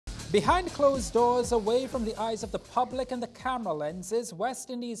Behind closed doors, away from the eyes of the public and the camera lenses, West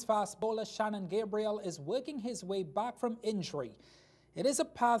Indies fast bowler Shannon Gabriel is working his way back from injury. It is a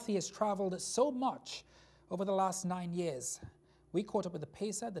path he has traveled so much over the last 9 years. We caught up with the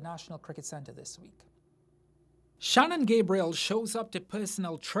pacer at the National Cricket Centre this week. Shannon Gabriel shows up to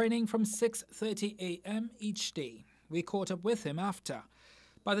personal training from 6:30 a.m. each day. We caught up with him after.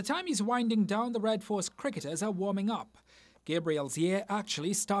 By the time he's winding down, the Red Force cricketers are warming up. Gabriel's year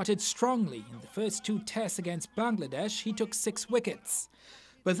actually started strongly. In the first 2 tests against Bangladesh, he took 6 wickets.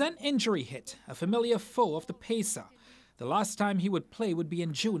 But then injury hit, a familiar foe of the pacer. The last time he would play would be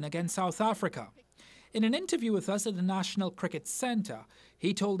in June against South Africa. In an interview with us at the National Cricket Centre,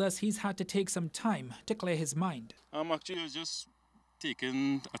 he told us he's had to take some time to clear his mind. Actually, I was just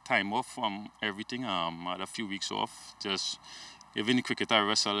taking a time off from everything. I had a few weeks off, just even the cricket I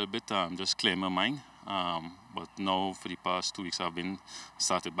rest a little bit, just clear my mind. But now for the past 2 weeks I've been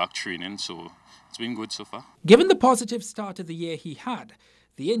started back training, so it's been good so far. Given the positive start of the year he had,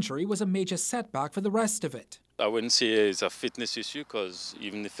 the injury was a major setback for the rest of it. I wouldn't say it's a fitness issue, because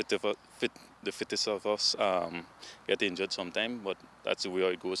even the fittest of us get injured sometimes, but that's the way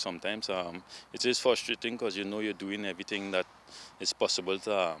it goes sometimes. It is frustrating because you know you're doing everything that is possible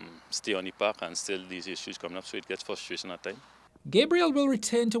to stay on the park, and still these issues coming up, so it gets frustration at times. Gabriel will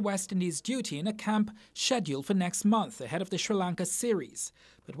return to West Indies duty in a camp scheduled for next month ahead of the Sri Lanka series.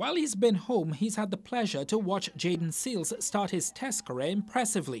 But while he's been home, he's had the pleasure to watch Jaden Seals start his Test career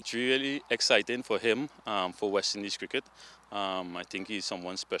impressively. It's really exciting for him, for West Indies cricket. I think he's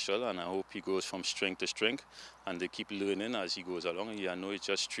someone special, and I hope he goes from strength to strength, and they keep learning as he goes along. I know it's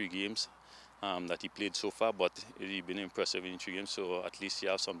just 3 games that he played so far, but he's been impressive in 3 games, so at least he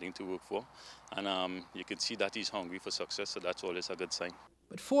has something to work for. And you can see that he's hungry for success, so that's always a good sign.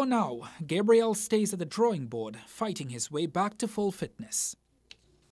 But for now, Gabriel stays at the drawing board, fighting his way back to full fitness.